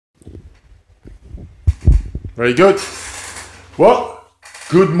Very good. Well,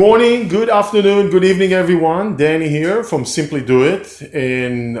 good morning, good afternoon, good evening, everyone. Danny here from Simply Do It,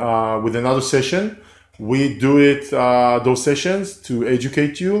 and with another session. We do it those sessions to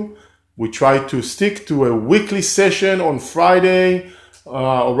educate you. We try to stick to a weekly session on Friday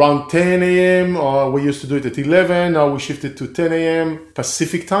around 10 a.m. We used to do it at 11. Now we shifted to 10 a.m.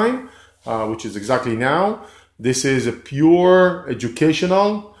 Pacific time, which is exactly now. This is a pure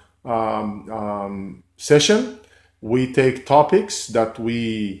educational session. We take topics that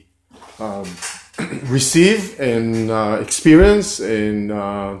we receive and experience and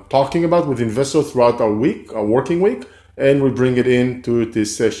talking about with investors throughout our working week, and we bring it into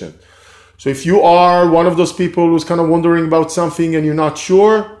this session. So if you are one of those people who's kind of wondering about something and you're not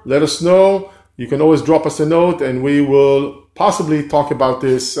sure, let us know. You can always drop us a note and we will possibly talk about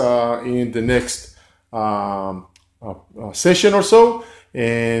this in the next session or so.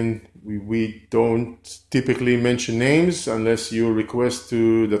 And we don't typically mention names unless you request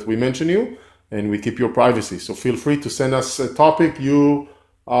that we mention you, and we keep your privacy. So feel free to send us a topic you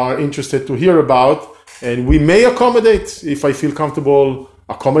are interested to hear about, and we may accommodate if I feel comfortable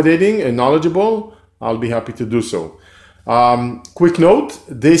accommodating and knowledgeable. I'll be happy to do so. Quick note,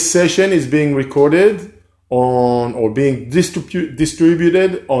 this session is being recorded on or being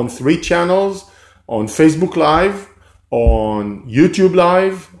distributed on 3 channels: on Facebook Live, on YouTube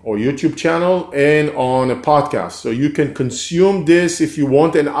Live or YouTube channel, and on a podcast. So you can consume this if you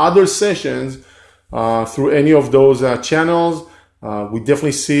want, and other sessions through any of those channels. We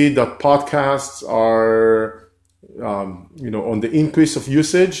definitely see that podcasts are on the increase of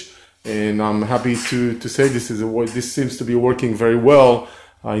usage, and I'm happy to say this seems to be working very well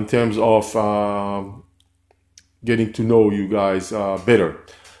in terms of getting to know you guys better.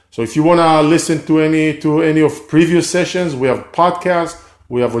 So if you want to listen to any of previous sessions, we have podcasts,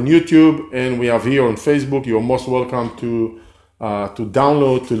 we have on YouTube, and we have here on Facebook. You're most welcome to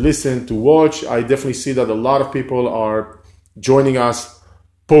download, to listen, to watch. I definitely see that a lot of people are joining us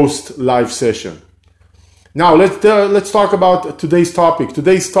post live session. Now let's talk about today's topic.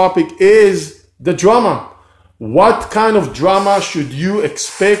 Today's topic is the drama. What kind of drama should you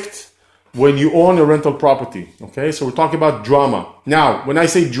expect when you own a rental property? Okay, so we're talking about drama. Now, when I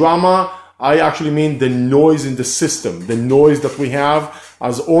say drama, I actually mean the noise in the system, the noise that we have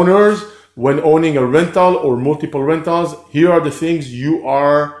as owners when owning a rental or multiple rentals. Here are the things you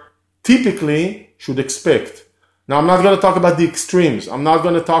are typically should expect. Now, I'm not going to talk about the extremes. I'm not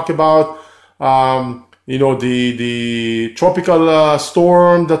going to talk about, the tropical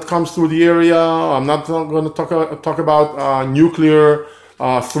storm that comes through the area. I'm not going to talk about nuclear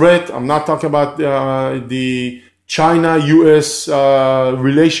threat. I'm not talking about the China-US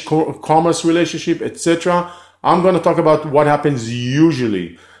commerce relationship, etc. I'm going to talk about what happens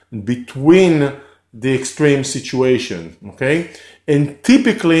usually between the extreme situation, okay? And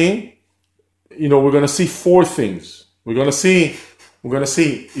typically, we're going to see 4 things. We're going to see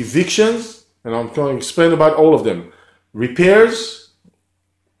evictions, and I'm going to explain about all of them. Repairs,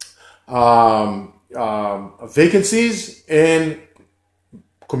 vacancies, and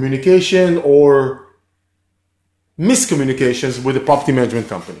communication or miscommunications with the property management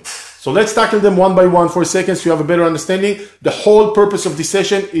company. So let's tackle them one by one for a second so you have a better understanding. The whole purpose of this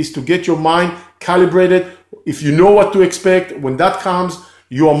session is to get your mind calibrated. If you know what to expect, when that comes,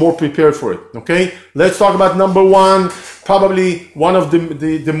 you are more prepared for it, okay? Let's talk about number 1, probably one of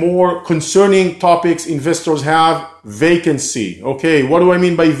the more concerning topics investors have: vacancy. Okay, what do I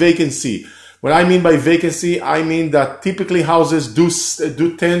mean by vacancy? What I mean by vacancy, I mean that typically houses do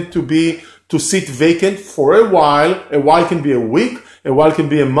tend to sit vacant for a while. A while can be a week, a while can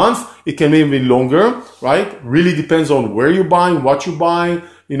be a month, it can be even longer, right? Really depends on where you're buying, what you're buying,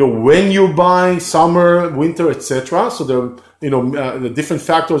 when you're buying, summer, winter, etc. So there the different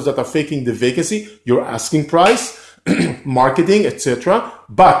factors that are affecting the vacancy, your asking price, marketing, etc.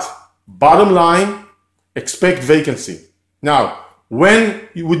 But bottom line, expect vacancy. Now, when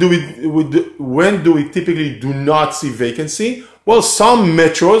do we typically do not see vacancy? Well, some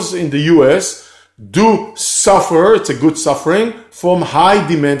metros in the US do suffer, it's a good suffering, from high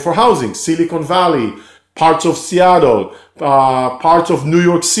demand for housing. Silicon Valley, parts of Seattle, parts of New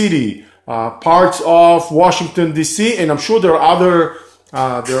York City, parts of Washington, D.C., and I'm sure there are other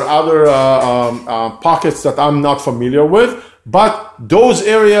pockets that I'm not familiar with, but those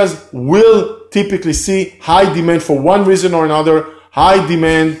areas will typically see high demand for one reason or another, high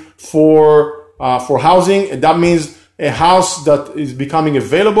demand for housing, and that means a house that is becoming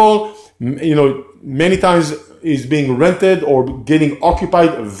available, many times is being rented or getting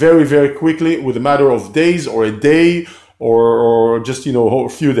occupied very, very quickly with a matter of days or a day or just, a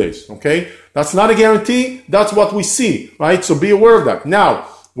few days. Okay. That's not a guarantee. That's what we see, right? So be aware of that. Now,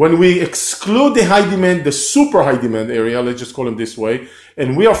 when we exclude the high demand, the super high demand area, let's just call them this way,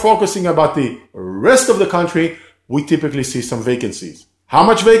 and we are focusing about the rest of the country, we typically see some vacancies. How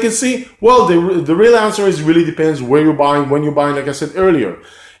much vacancy? Well, the real answer is really depends where you're buying, when you're buying, like I said earlier.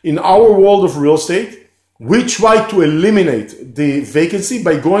 In our world of real estate, we try to eliminate the vacancy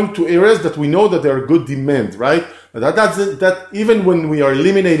by going to areas that we know that there are good demand, right? That even when we are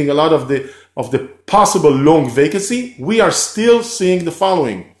eliminating a lot of the possible long vacancy, we are still seeing the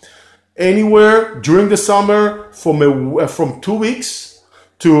following. Anywhere during the summer from 2 weeks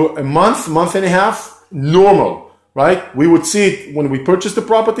to a month and a half, normal. Right? We would see it when we purchase the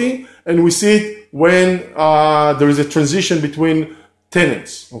property, and we see it when there is a transition between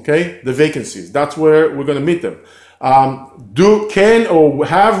tenants, okay? The vacancies. That's where we're going to meet them.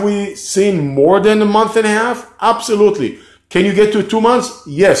 Have we seen more than a month and a half? Absolutely. Can you get to 2 months?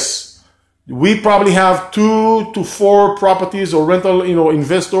 Yes. We probably have 2 to 4 properties or rental,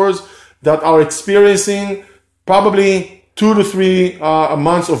 investors that are experiencing probably 2 to 3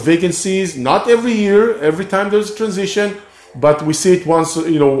 months of vacancies, not every year, every time there's a transition, but we see it once,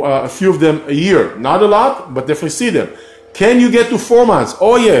 a few of them a year. Not a lot, but definitely see them. Can you get to 4 months?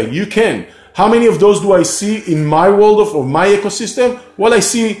 Oh yeah, you can. How many of those do I see in my world of my ecosystem? Well, I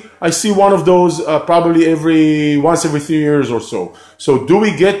see one of those probably once every 3 years or so. So do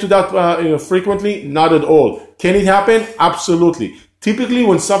we get to that frequently? Not at all. Can it happen? Absolutely. Typically,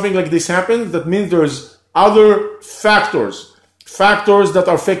 when something like this happens, that means there's other factors that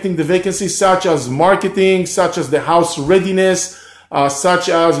are affecting the vacancy, such as marketing, such as the house readiness, such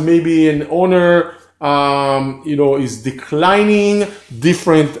as maybe an owner, is declining,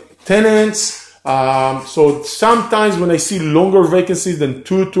 different tenants. So sometimes when I see longer vacancies than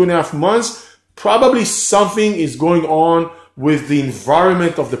 2.5 months, probably something is going on with the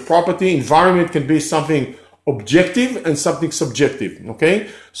environment of the property. Environment can be something objective and something subjective. Okay.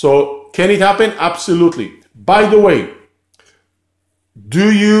 So can it happen? Absolutely. By the way,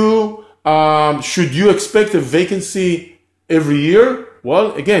 should you expect a vacancy every year?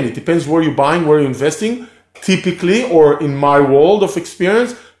 Well, again, it depends where you're buying, where you're investing. Typically, or in my world of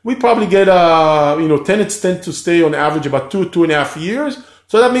experience, we probably get, tenants tend to stay on average about 2.5 years.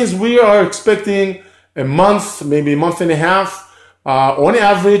 So that means we are expecting a month, maybe a month and a half, on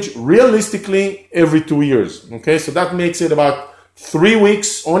average, realistically, every 2 years. Okay. So that makes it about 3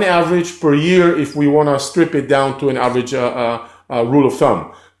 weeks on average per year if we want to strip it down to an average rule of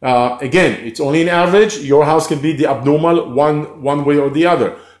thumb. Again, it's only an average. Your house can be the abnormal one way or the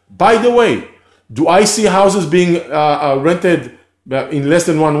other. By the way, do I see houses being rented in less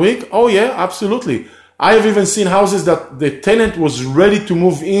than 1 week? Oh yeah, absolutely. I have even seen houses that the tenant was ready to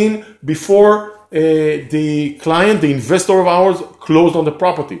move in before the client, the investor of ours, closed on the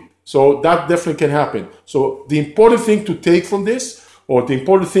property. So that definitely can happen. So the important thing to take from this, or the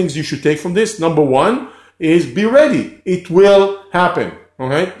important things you should take from this, number one, is be ready. It will happen.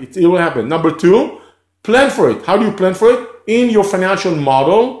 Okay? It will happen. Number two, plan for it. How do you plan for it? In your financial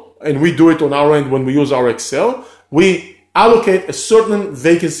model, and we do it on our end when we use our Excel, we allocate a certain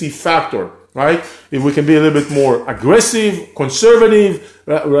vacancy factor, right? If we can be a little bit more aggressive, conservative,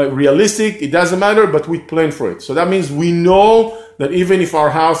 realistic, it doesn't matter, but we plan for it. So that means we know that even if our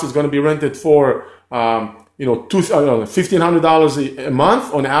house is going to be rented for, $1,500 a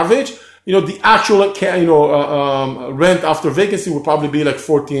month on average, the actual, rent after vacancy would probably be like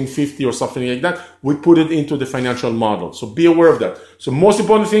 $1,450 or something like that. We put it into the financial model. So be aware of that. So most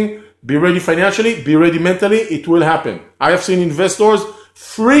important thing, be ready financially, be ready mentally. It will happen. I have seen investors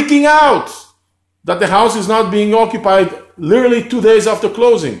freaking out that the house is not being occupied literally 2 days after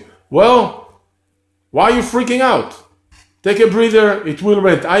closing. Well, why are you freaking out? Take a breather, it will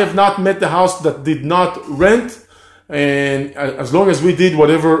rent. I have not met the house that did not rent, and as long as we did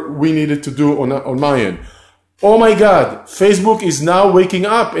whatever we needed to do on my end. Oh my God, Facebook is now waking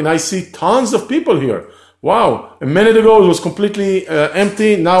up, and I see tons of people here. Wow, a minute ago it was completely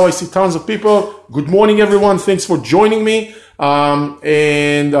empty. Now I see tons of people. Good morning, everyone. Thanks for joining me. I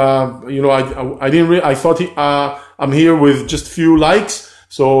thought I'm here with just a few likes.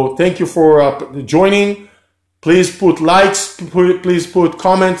 So thank you for joining. Please put likes, please put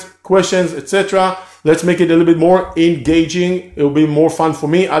comments, questions, etc. Let's make it a little bit more engaging. It will be more fun for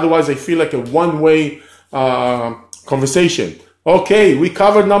me. Otherwise, I feel like a one-way conversation. Okay, we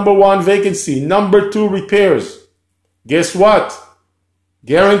covered number one, vacancy. Number two, repairs. Guess what?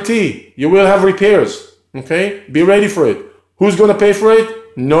 Guarantee you will have repairs. Okay, be ready for it. Who's going to pay for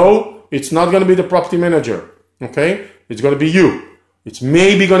it? No, it's not going to be the property manager. Okay, it's going to be you. It's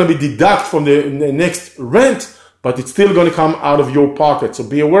maybe going to be deducted from the next rent, but it's still going to come out of your pocket. So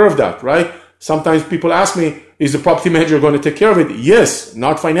be aware of that, right? Sometimes people ask me, is the property manager going to take care of it? Yes,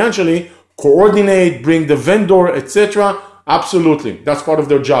 not financially. Coordinate, bring the vendor, etc. Absolutely. That's part of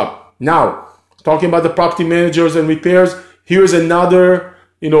their job. Now, talking about the property managers and repairs, here's another,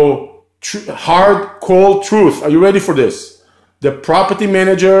 hard, cold truth. Are you ready for this? The property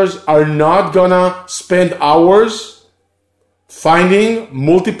managers are not gonna spend hours finding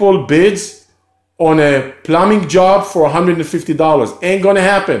multiple bids on a plumbing job for $150. Ain't gonna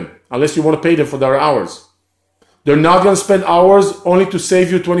happen unless you want to pay them for their hours. They're not gonna spend hours only to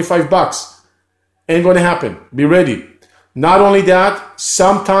save you $25. Ain't gonna happen. Be ready. Not only that,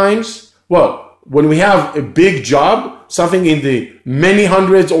 sometimes, when we have a big job, something in the many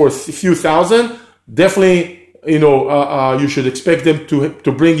hundreds or a few thousand, definitely, you should expect them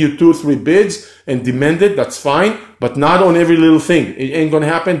to bring you 2-3 bids and demand it. That's fine, but not on every little thing. It ain't going to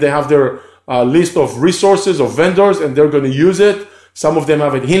happen. They have their list of resources of vendors, and they're going to use it. Some of them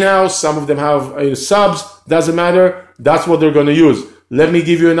have it in-house. Some of them have subs. Doesn't matter. That's what they're going to use. Let me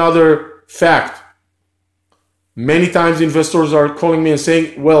give you another fact. Many times investors are calling me and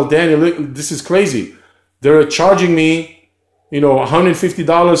saying, well, Daniel, look, this is crazy. They're charging me,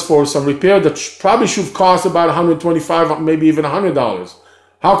 $150 for some repair that probably should cost about $125, maybe even $100.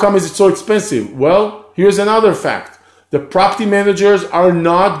 How come is it so expensive? Well, here's another fact. The property managers are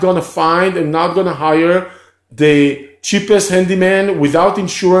not going to find and not going to hire the cheapest handyman without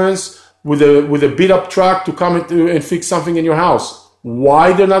insurance with a beat up truck to come and fix something in your house.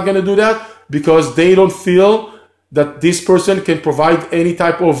 Why they're not going to do that? Because they don't feel that this person can provide any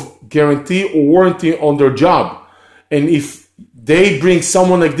type of guarantee or warranty on their job. And if they bring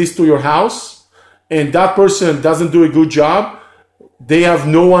someone like this to your house and that person doesn't do a good job, they have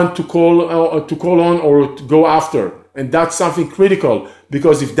no one to call on or to go after. And that's something critical,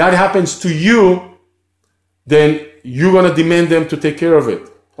 because if that happens to you, then you're going to demand them to take care of it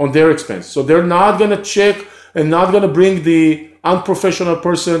on their expense. So they're not going to check and not going to bring the unprofessional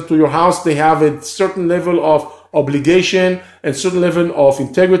person to your house. They have a certain level of obligation and certain level of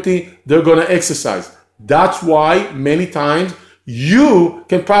integrity they're going to exercise. That's why many times you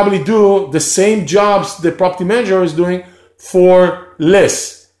can probably do the same jobs the property manager is doing for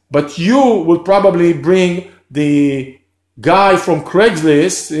less, but you will probably bring the guy from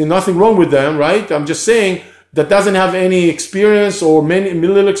Craigslist, nothing wrong with them, right? I'm just saying that doesn't have any experience or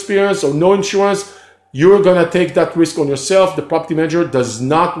little experience or no insurance. You're going to take that risk on yourself. The property manager does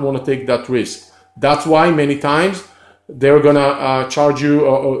not want to take that risk. That's why many times they're going to charge you,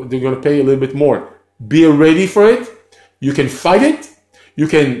 or they're going to pay a little bit more. Be ready for it. You can fight it. You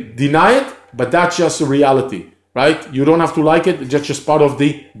can deny it, but that's just a reality, right? You don't have to like it. It's just part of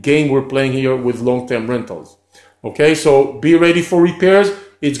the game we're playing here with long-term rentals. Okay, so be ready for repairs.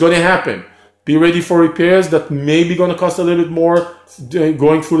 It's going to happen. Be ready for repairs that may be going to cost a little bit more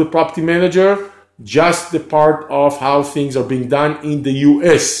going through the property manager. Just the part of how things are being done in the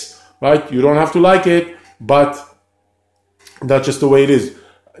US. Right? You don't have to like it, but that's just the way it is.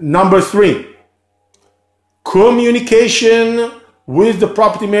 Number 3, communication with the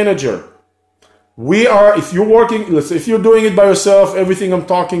property manager. If you're doing it by yourself, everything I'm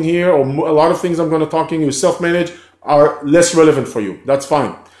talking here, or a lot of things I'm going to talking, you self-manage, are less relevant for you. That's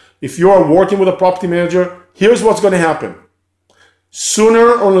fine. If you are working with a property manager, here's what's going to happen.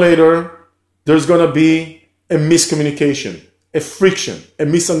 Sooner or later, there's going to be a miscommunication, a friction, a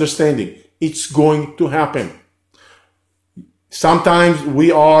misunderstanding. It's going to happen. Sometimes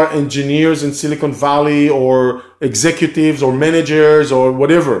we are engineers in Silicon Valley or executives or managers or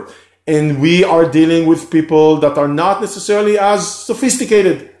whatever, and we are dealing with people that are not necessarily as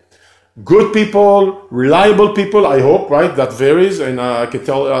sophisticated. Good people, reliable people, I hope, right? That varies, and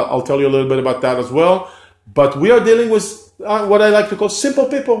I'll tell you a little bit about that as well. But we are dealing with what I like to call simple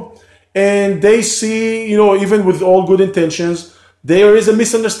people. And they see, even with all good intentions, there is a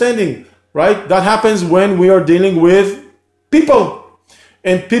misunderstanding, right? That happens when we are dealing with people.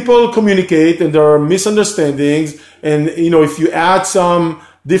 And people communicate, and there are misunderstandings. And, if you add some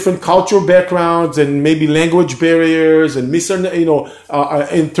different cultural backgrounds and maybe language barriers and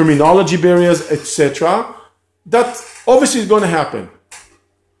and terminology barriers, etc., that obviously is going to happen.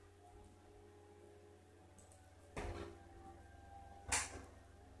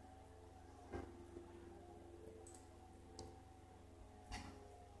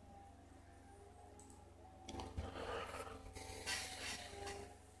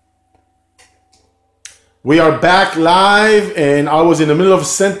 We are back live, and I was in the middle of a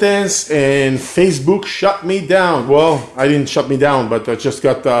sentence and Facebook shut me down. Well, I didn't shut me down, but I just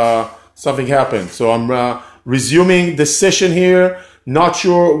got something happened. So I'm resuming the session here. Not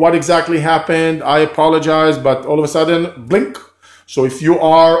sure what exactly happened. I apologize, but all of a sudden, blink. So if you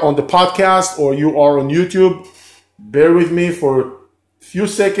are on the podcast or you are on YouTube, bear with me for a few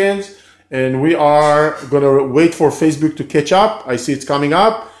seconds, and we are going to wait for Facebook to catch up. I see it's coming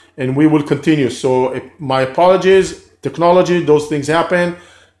up, and we will continue. So my apologies. Technology, those things happen.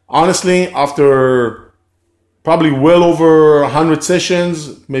 Honestly, after probably well over 100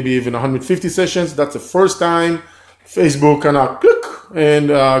 sessions, maybe even 150 sessions, that's the first time Facebook kind of click and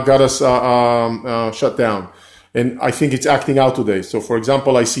got us shut down. And I think it's acting out today. So for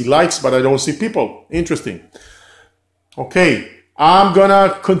example, I see likes, but I don't see people. Interesting. Okay, I'm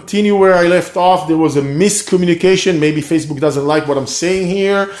gonna continue where I left off. There was a miscommunication. Maybe Facebook doesn't like what I'm saying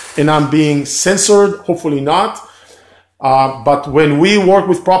here and I'm being censored. Hopefully not. But when we work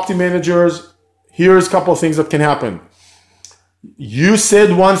with property managers, here's a couple of things that can happen. You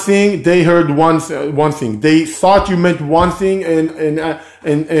said one thing, they heard one thing. They thought you meant one thing, and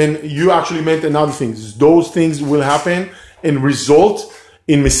you actually meant another thing. Those things will happen and result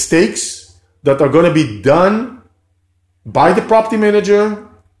in mistakes that are going to be done by the property manager,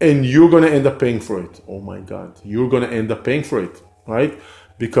 and you're going to end up paying for it. Oh my God, you're going to end up paying for it, right?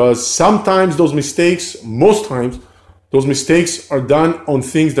 Because sometimes those mistakes, most times, those mistakes are done on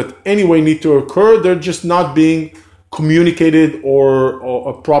things that anyway need to occur. They're just not being communicated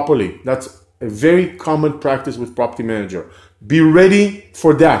or properly. That's a very common practice with property manager. Be ready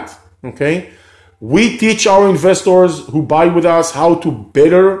for that, okay? We teach our investors who buy with us how to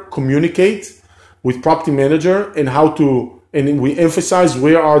better communicate with property manager and and we emphasize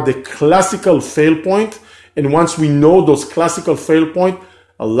where are the classical fail point. And once we know those classical fail point,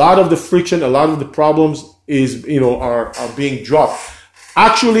 a lot of the friction, a lot of the problems are being dropped.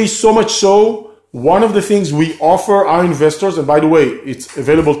 Actually, so much so, one of the things we offer our investors, and by the way, it's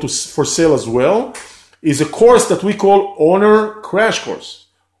available for sale as well, is a course that we call Owner Crash Course.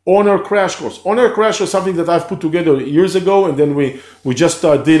 Owner Crash Course. Owner Crash was something that I've put together years ago, and then we just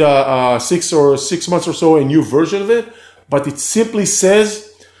did 6 months or so a new version of it. But it simply says,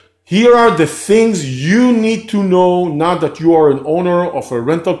 here are the things you need to know now that you are an owner of a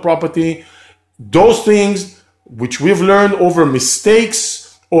rental property. Those things which we've learned over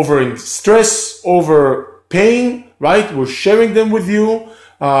mistakes, over stress, over pain, right? We're sharing them with you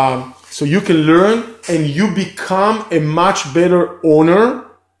so you can learn and you become a much better owner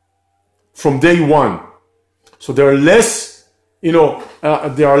from day one. So there are less, the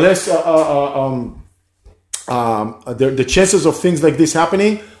chances of things like this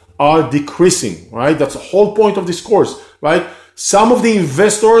happening are decreasing, right? That's the whole point of this course, right? Some of the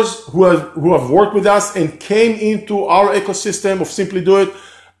investors who have worked with us and came into our ecosystem of Simply Do It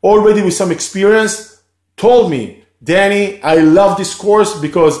already with some experience told me, Danny, I love this course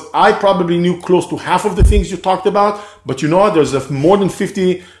because I probably knew close to half of the things you talked about, but you know what? There's more than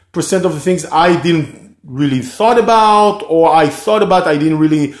 50% of the things I didn't really thought about, or I thought about, I didn't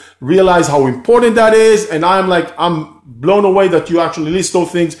really realize how important that is. And I'm blown away that you actually list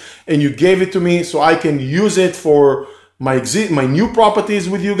those things and you gave it to me so I can use it for my new properties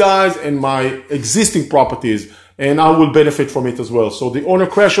with you guys and my existing properties. And I will benefit from it as well. So the Owner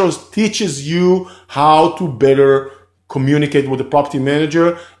Crash Course teaches you how to better communicate with the property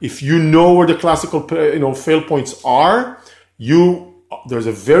manager. If you know where the classical fail points are, there's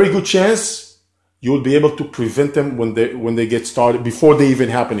a very good chance you'll be able to prevent them when they get started, before they even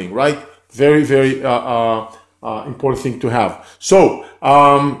happening, right? Very, very important thing to have. So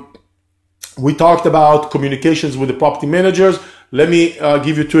we talked about communications with the property managers. Let me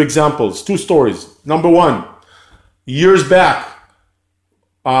give you 2 examples, 2 stories. Number 1. Years back,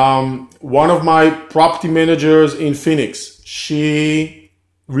 one of my property managers in Phoenix, she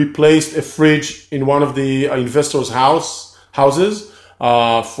replaced a fridge in one of the investors' houses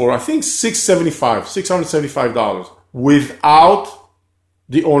for I think $675 without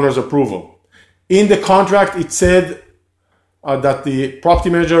the owner's approval. In the contract, it said that the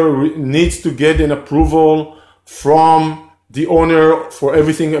property manager needs to get an approval from the owner for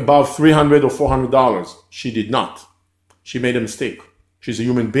everything above $300 or $400. She did not. She made a mistake. She's a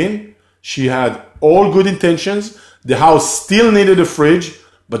human being. She had all good intentions. The house still needed a fridge,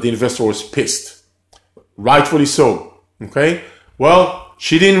 but the investor was pissed. Rightfully so. Okay? Well,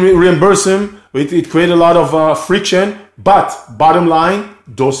 she didn't reimburse him. It created a lot of friction, but bottom line,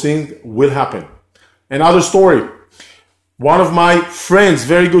 those things will happen. Another story. One of my friends,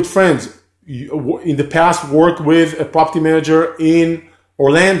 very good friends, in the past worked with a property manager in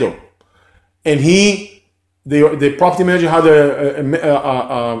Orlando. And the property manager had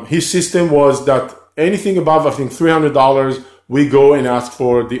his system was that anything above, I think, $300, we go and ask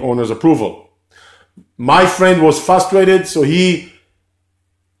for the owner's approval. My friend was frustrated, so he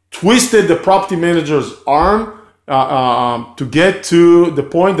twisted the property manager's arm to get to the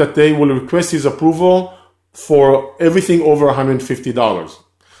point that they will request his approval for everything over $150.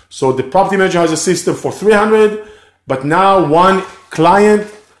 So the property manager has a system for $300, but now one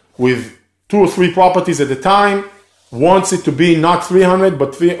client with 2 or 3 properties at a time wants it to be not $300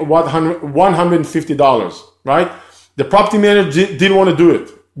 but $150, right? The property manager didn't want to do it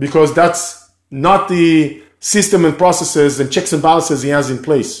because that's not the system and processes and checks and balances he has in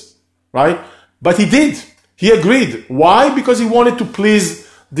place, right? But he did. He agreed. Why? Because he wanted to please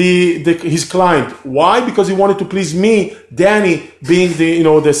his client. Why? Because he wanted to please me, Danny, being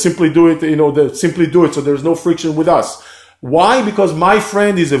the Simply Do It, the Simply Do It, so there's no friction with us. Why? Because my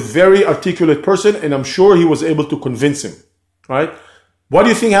friend is a very articulate person, and I'm sure he was able to convince him, right? What do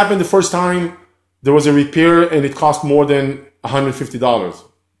you think happened the first time there was a repair and it cost more than $150?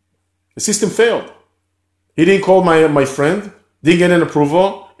 The system failed. He didn't call my friend, didn't get an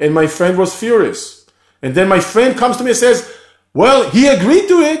approval, and my friend was furious. And then my friend comes to me and says, well, he agreed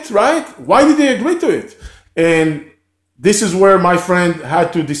to it, right? Why did he agree to it? And this is where my friend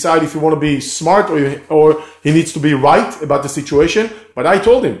had to decide if he want to be smart or he needs to be right about the situation. But I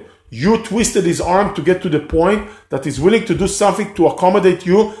told him, you twisted his arm to get to the point that he's willing to do something to accommodate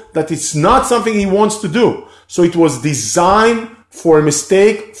you, that it's not something he wants to do. So it was designed for a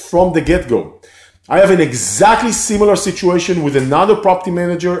mistake from the get-go. I have an exactly similar situation with another property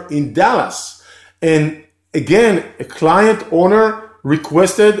manager in Dallas. And again, a client owner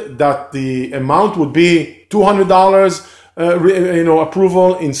requested that the amount would be $200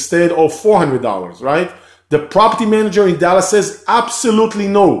 approval instead of $400, right? The property manager in Dallas says absolutely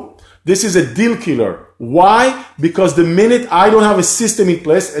no. This is a deal killer. Why? Because the minute I don't have a system in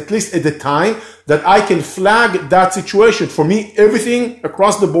place, at least at the time, that I can flag that situation. For me, everything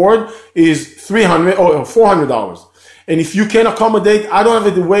across the board is $300 or $400. And if you can accommodate, I don't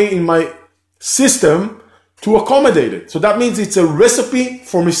have a way in my system to accommodate it. So that means it's a recipe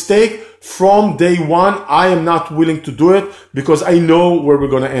for mistake from day one. I am not willing to do it because I know where we're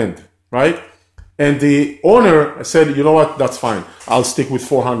going to end, right? And the owner said, you know what, that's fine. I'll stick with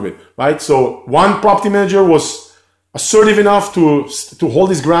 400, right? So one property manager was assertive enough to hold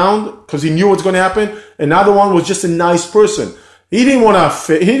his ground because he knew what's going to happen. Another one was just a nice person. He didn't want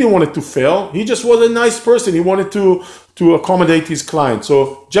it to fail. He just was a nice person. He wanted to accommodate his client.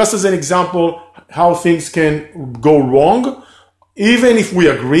 So just as an example, how things can go wrong, even if we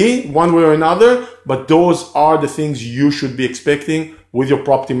agree one way or another, but those are the things you should be expecting with your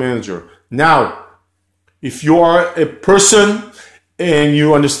property manager. Now, if you are a person and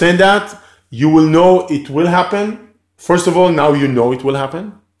you understand that, you will know it will happen. First of all, now you know it will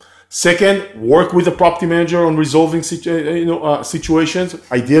happen. Second, work with the property manager on resolving situations,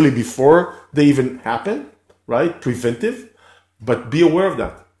 ideally before they even happen, right? Preventive, but be aware of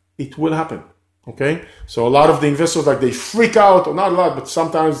that. It will happen, okay? So a lot of the investors, they freak out, or not a lot, but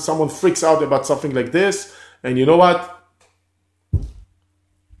sometimes someone freaks out about something like this. And you know what?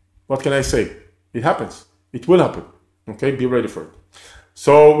 What can I say? It happens. It will happen, okay? Be ready for it.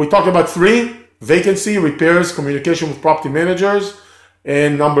 So we talked about 3, vacancy, repairs, communication with property managers.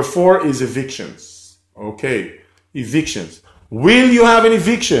 And number 4 is evictions. Okay, evictions. Will you have an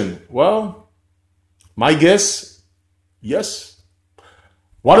eviction? Well, my guess, yes.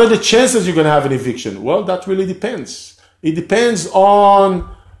 What are the chances you're going to have an eviction? Well, that really depends. It depends on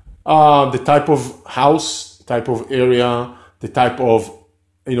the type of house, type of area, the type of,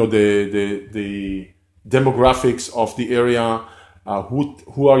 the demographics of the area,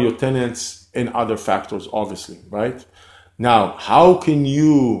 who are your tenants, and other factors, obviously, right? Now, how can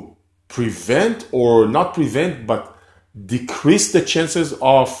you prevent or not prevent, but decrease the chances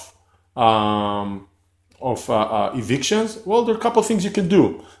of evictions? Well, there are a couple of things you can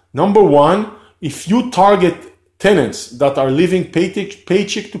do. Number 1, if you target tenants that are living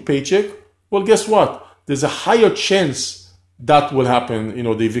paycheck to paycheck, well, guess what? There's a higher chance that will happen.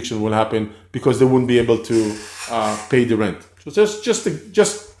 The eviction will happen because they wouldn't be able to pay the rent. So just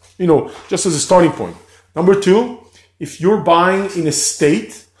as a starting point. Number 2. If you're buying in a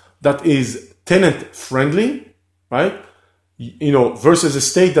state that is tenant friendly, right? Versus a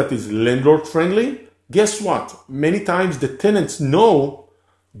state that is landlord friendly, guess what? Many times the tenants know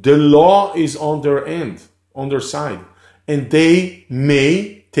the law is on their end, on their side, and they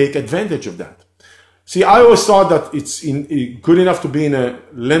may take advantage of that. See, I always thought that it's good enough to be in a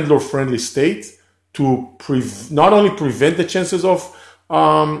landlord friendly state to not only prevent the chances of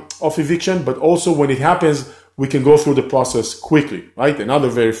eviction, but also when it happens, we can go through the process quickly, right? Another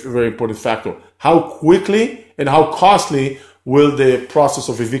very, very important factor. How quickly and how costly will the process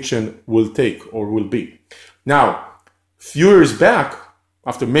of eviction will take or will be? Now, a few years back,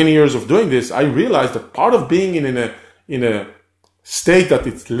 after many years of doing this, I realized that part of being in a state that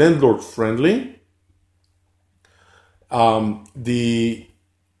it's landlord friendly, it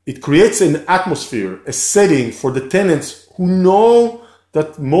creates an atmosphere, a setting for the tenants who know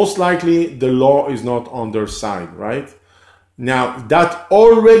that most likely the law is not on their side, right? Now that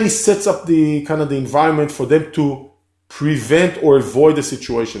already sets up the kind of the environment for them to prevent or avoid a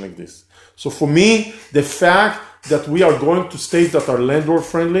situation like this. So for me, the fact that we are going to states that are landlord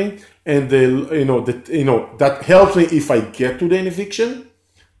friendly and that helps me if I get to the eviction,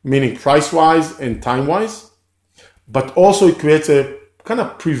 meaning price wise and time wise, but also it creates a kind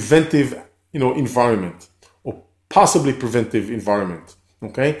of preventive, environment or possibly preventive environment.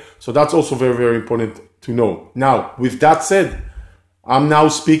 Okay. So that's also very, very important to know. Now, with that said, I'm now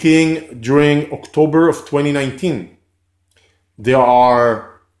speaking during October of 2019. There are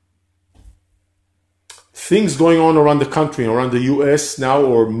things going on around the country, around the US now,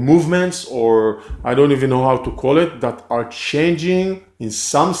 or movements, or I don't even know how to call it, that are changing in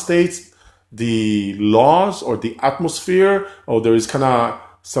some states the laws or the atmosphere, or there is kind of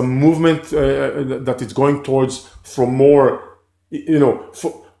some movement that is going towards from more,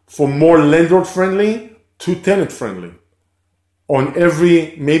 from more landlord friendly to tenant friendly. On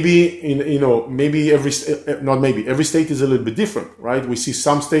every, every state is a little bit different, right? We see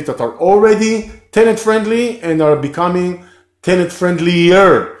some states that are already tenant friendly and are becoming tenant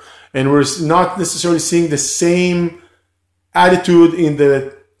friendlier. And we're not necessarily seeing the same attitude in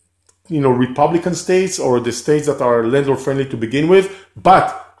the, Republican states or the states that are landlord friendly to begin with.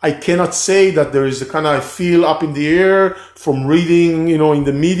 But I cannot say that there is a kind of feel up in the air from reading, in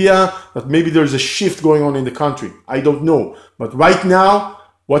the media that maybe there's a shift going on in the country. I don't know. But right now,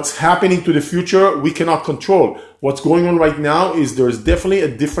 what's happening to the future, we cannot control. What's going on right now is there's definitely a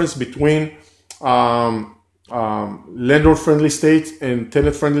difference between landlord-friendly states and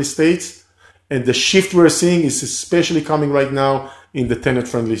tenant-friendly states. And the shift we're seeing is especially coming right now in the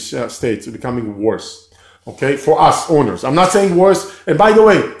tenant-friendly states. It's becoming worse. Okay, for us owners. I'm not saying worse. And by the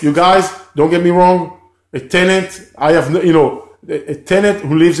way, you guys, don't get me wrong. A tenant, a tenant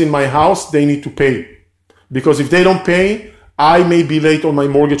who lives in my house, they need to pay. Because if they don't pay, I may be late on my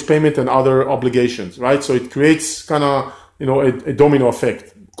mortgage payment and other obligations, right? So it creates kind of, a domino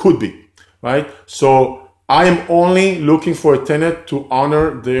effect. Could be, right? So I am only looking for a tenant to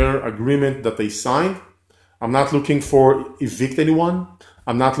honor their agreement that they signed. I'm not looking for evict anyone.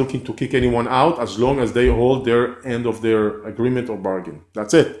 I'm not looking to kick anyone out as long as they hold their end of their agreement or bargain.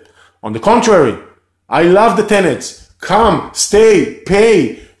 That's it. On the contrary, I love the tenants. Come, stay,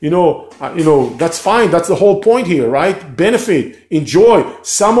 pay. That's fine. That's the whole point here, right? Benefit, enjoy.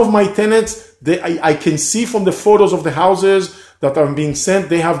 Some of my tenants, I can see from the photos of the houses that are being sent,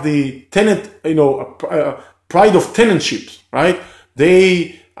 they have the tenant, pride of tenantship, right?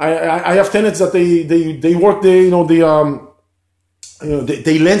 I have tenants that they work they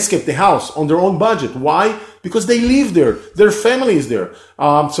landscape the house on their own budget. Why? Because they live there. Their family is there.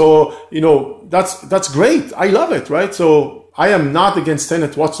 That's great. I love it, right? So I am not against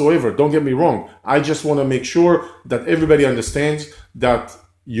tenants whatsoever. Don't get me wrong. I just want to make sure that everybody understands that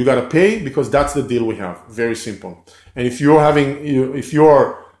you got to pay because that's the deal we have. Very simple. And if you're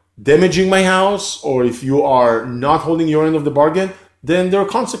damaging my house or if you are not holding your end of the bargain, then there are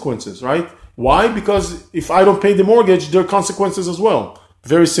consequences, right? Why? Because if I don't pay the mortgage, there are consequences as well.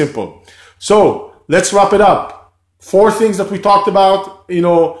 Very simple. So let's wrap it up. 4 things that we talked about,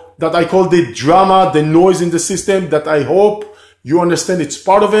 that I call the drama, the noise in the system, that I hope you understand it's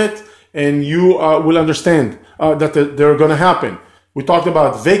part of it and you will understand that they're going to happen. We talked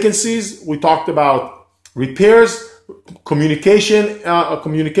about vacancies. We talked about repairs, communication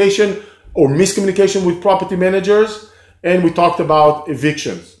or miscommunication with property managers. And we talked about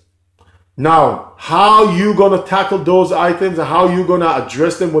evictions. Now, how you going to tackle those items and how you going to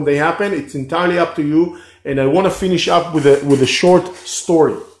address them when they happen, it's entirely up to you. And I want to finish up with a short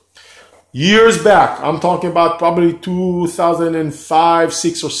story. Years back, I'm talking about probably 2005,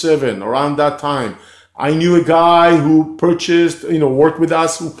 6 or 7, around that time. I knew a guy who purchased, worked with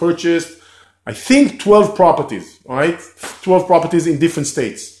us, who purchased, I think 12 properties, all right? 12 properties in different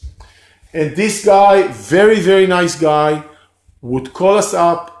states. And this guy, very, very nice guy, would call us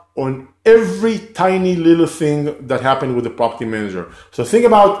up on every tiny little thing that happened with the property manager. So think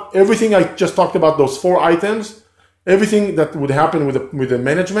about everything I just talked about, those 4 items, everything that would happen with the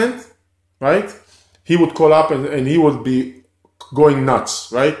management, right? He would call up and he would be going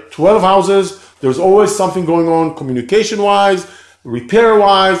nuts, right? 12 houses, there's always something going on communication-wise,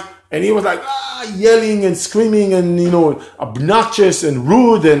 repair-wise, and he was like yelling and screaming and obnoxious and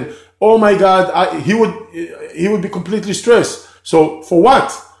rude and oh my God, he would be completely stressed. So for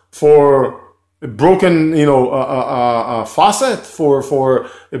what? For a broken, faucet, for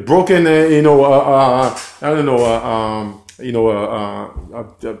a broken, I don't know,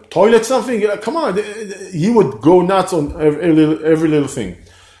 a toilet, something. Come on, he would go nuts on every little thing.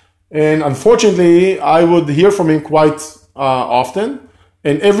 And unfortunately, I would hear from him quite often.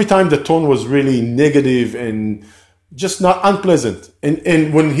 And every time the tone was really negative and just not unpleasant.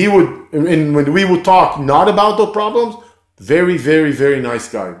 And when when we would talk not about the problems, very, very, very nice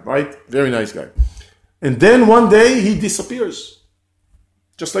guy, right? Very nice guy. And then one day he disappears.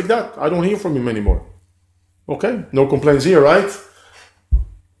 Just like that. I don't hear from him anymore. Okay, no complaints here, right?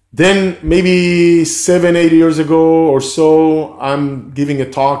 Then maybe 7-8 years ago or so, I'm giving a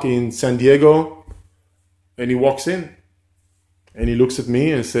talk in San Diego, and he walks in and he looks at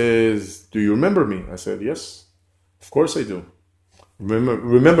me and says, "Do you remember me?" I said, "Yes, of course I do.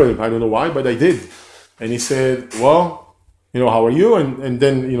 Remember him. I don't know why, but I did." And he said, "Well, how are you?" And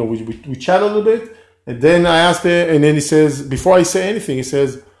then, we chat a little bit. And then I asked him, and then he says, before I say anything, he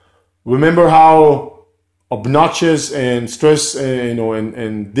says, "Remember how obnoxious and stressed,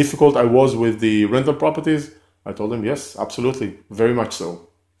 and difficult I was with the rental properties?" I told him, "Yes, absolutely, very much so."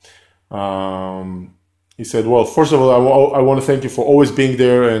 He said, "Well, first of all, I want to thank you for always being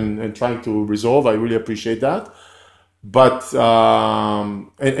there and trying to resolve. I really appreciate that." But,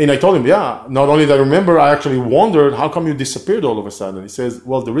 and I told him, "Yeah, not only did I remember, I actually wondered, how come you disappeared all of a sudden?" He says,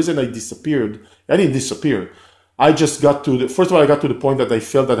 "Well, the reason I disappeared, I didn't disappear. I just got to first of all, I got to the point that I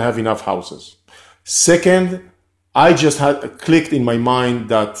felt that I have enough houses. Second, I just had clicked in my mind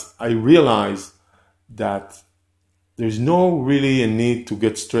that I realized that there's no really a need to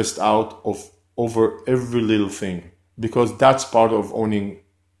get stressed out over every little thing, because that's part of owning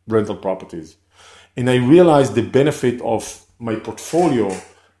rental properties. And I realized the benefit of my portfolio,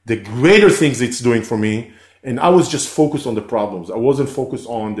 the greater things it's doing for me. And I was just focused on the problems. I wasn't focused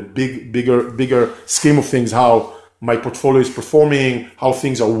on the bigger scheme of things, how my portfolio is performing, how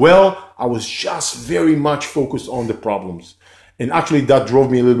things are well. I was just very much focused on the problems. And actually that drove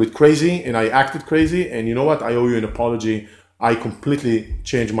me a little bit crazy, and I acted crazy. And you know what? I owe you an apology. I completely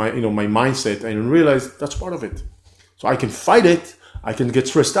changed my mindset and realized that's part of it. So I can fight it. I can get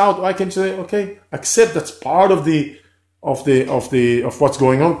stressed out. Or I can say, okay, accept that's part of what's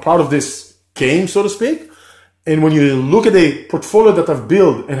going on, part of this game, so to speak. And when you look at the portfolio that I've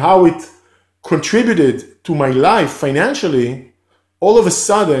built and how it contributed to my life financially, all of a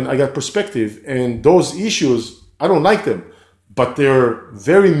sudden I got perspective, and those issues, I don't like them, but they're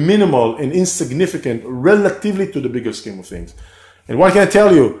very minimal and insignificant relatively to the bigger scheme of things. And what can I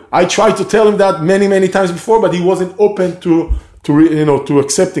tell you? I tried to tell him that many, many times before, but he wasn't open to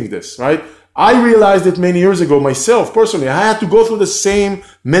accepting this, right? I realized it many years ago myself, personally. I had to go through the same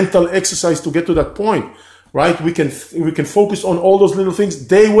mental exercise to get to that point, right? We can focus on all those little things.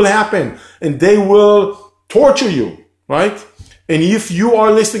 They will happen, and they will torture you, right? And if you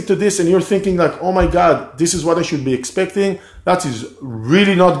are listening to this and you're thinking like, "Oh my God, this is what I should be expecting. That is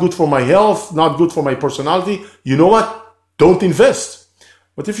really not good for my health, not good for my personality." You know what? Don't invest.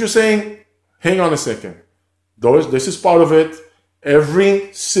 But if you're saying, "Hang on a second, this is part of it. Every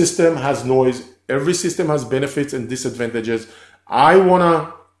system has noise. Every system has benefits and disadvantages. I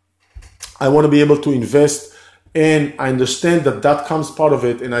wanna be able to invest, and I understand that comes part of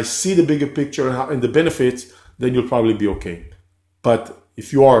it, and I see the bigger picture and the benefits," then you'll probably be okay. But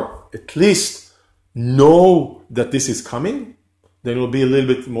if you are at least know that this is coming, then it'll be a little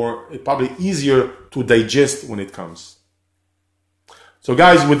bit more, probably easier to digest when it comes. So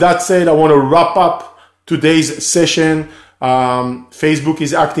guys, with that said, I want to wrap up today's session. Facebook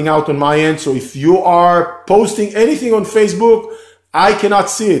is acting out on my end. So if you are posting anything on Facebook, I cannot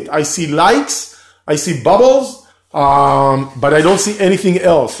see it. I see likes, I see bubbles, but I don't see anything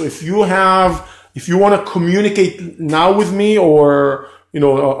else. So if you want to communicate now with me, or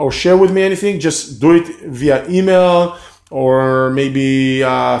share with me anything, just do it via email or maybe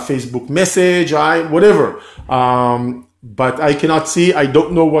Facebook message, whatever. But I cannot see. I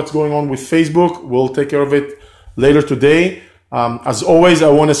don't know what's going on with Facebook. We'll take care of it later today. As always, I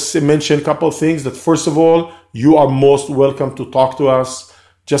want to mention a couple of things. That first of all, you are most welcome to talk to us.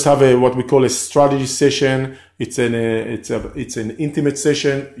 Just have what we call a strategy session. It's an intimate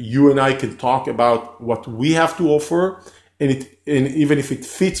session. You and I can talk about what we have to offer, and even if it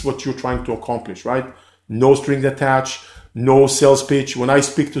fits what you're trying to accomplish, right? No strings attached, no sales pitch. When I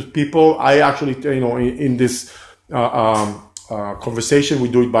speak to people, I actually, in this conversation, we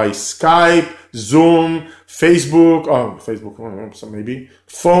do it by Skype, Zoom, Facebook, maybe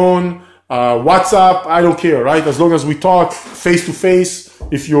phone, WhatsApp. I don't care, right? As long as we talk face to face.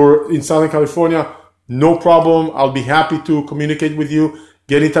 If you're in Southern California, no problem. I'll be happy to communicate with you.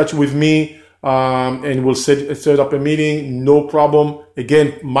 Get in touch with me, and we'll set up a meeting. No problem.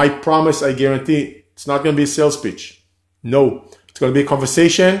 Again, my promise, I guarantee, it's not going to be a sales pitch. No, it's going to be a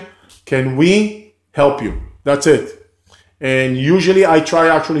conversation. Can we help you? That's it. And usually I try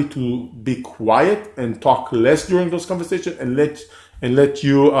actually to be quiet and talk less during those conversations, and let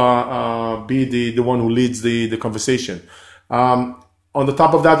you be the one who leads the conversation. On the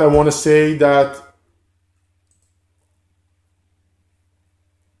top of that, I want to say that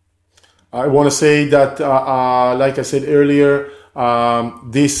like I said earlier,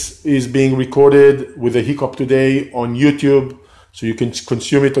 this is being recorded with a hiccup today on YouTube, so you can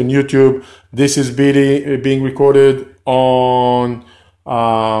consume it on YouTube. This is being recorded on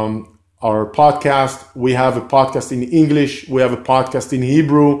our podcast. We have a podcast in English. We have a podcast in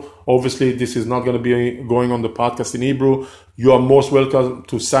Hebrew. Obviously, this is not going to be going on the podcast in Hebrew. You are most welcome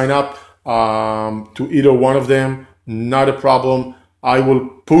to sign up to either one of them. Not a problem. I will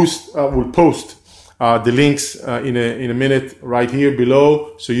post the links in a minute right here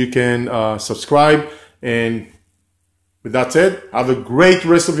below, so you can subscribe. And with that said, have a great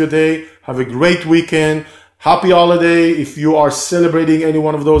rest of your day. Have a great weekend. Happy holiday if you are celebrating any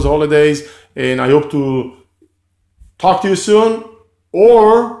one of those holidays. And I hope to talk to you soon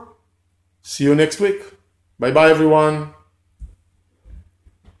or see you next week. Bye-bye, everyone.